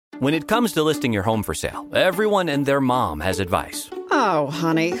When it comes to listing your home for sale, everyone and their mom has advice. Oh,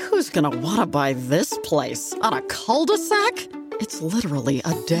 honey, who's going to want to buy this place? On a cul-de-sac? It's literally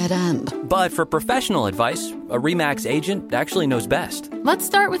a dead end. But for professional advice, a RE/MAX agent actually knows best. Let's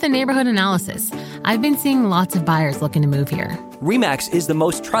start with a neighborhood analysis. I've been seeing lots of buyers looking to move here. RE/MAX is the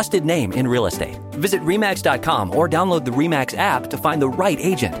most trusted name in real estate. Visit RE/MAX.com or download the RE/MAX app to find the right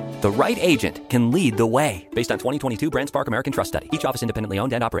agent. The right agent can lead the way. Based on 2022 BrandSpark American Trust Study. Each office independently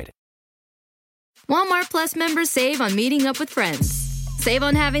owned and operated. Walmart Plus members save on meeting up with friends. Save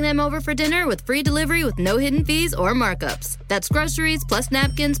on having them over for dinner with free delivery with no hidden fees or markups. That's groceries, plus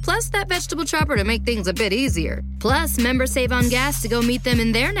napkins, plus that vegetable chopper to make things a bit easier. Plus, members save on gas to go meet them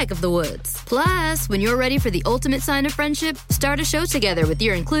in their neck of the woods. Plus, when you're ready for the ultimate sign of friendship, start a show together with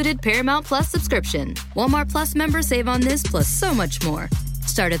your included Paramount Plus subscription. Walmart Plus members save on this plus so much more.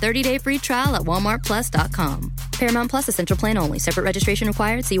 Start a 30-day free trial at walmartplus.com. Paramount Plus Essential Plan only. Separate registration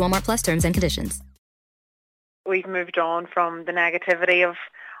required. See Walmart Plus terms and conditions. We've moved on from the negativity of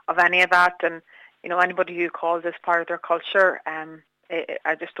any of that, and anybody who calls this part of their culture,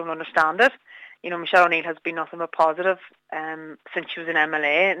 I just don't understand it. Michelle O'Neill has been nothing but positive since she was an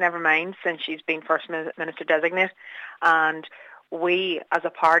MLA, never mind since she's been First Minister designate, and we as a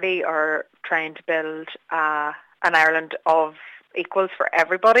party are trying to build an Ireland of equals for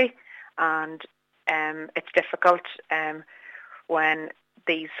everybody, and it's difficult when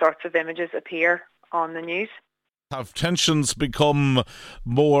these sorts of images appear on the news. Have tensions become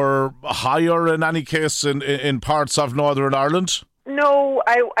more higher in any case in parts of Northern Ireland? No,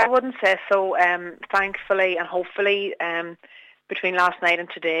 I wouldn't say so. Thankfully and hopefully, between last night and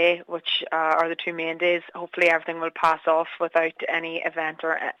today, which are the two main days, hopefully everything will pass off without any event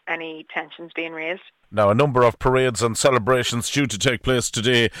or any tensions being raised. Now, a number of parades and celebrations due to take place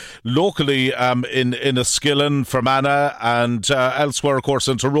today locally in Enniskillen, Fermanagh and elsewhere, of course,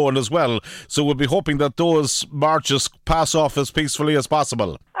 in Tyrone as well. So we'll be hoping that those marches pass off as peacefully as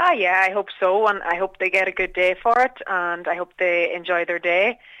possible. Yeah, I hope so, and I hope they get a good day for it, and I hope they enjoy their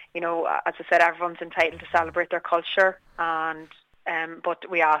day. As I said, everyone's entitled to celebrate their culture, and but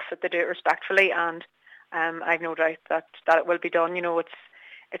we ask that they do it respectfully, and I've no doubt that it will be done.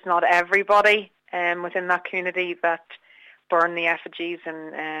 It's not everybody within that community that burn the effigies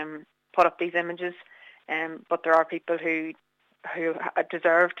and put up these images, but there are people who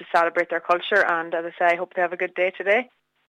deserve to celebrate their culture, and as I say, I hope they have a good day today.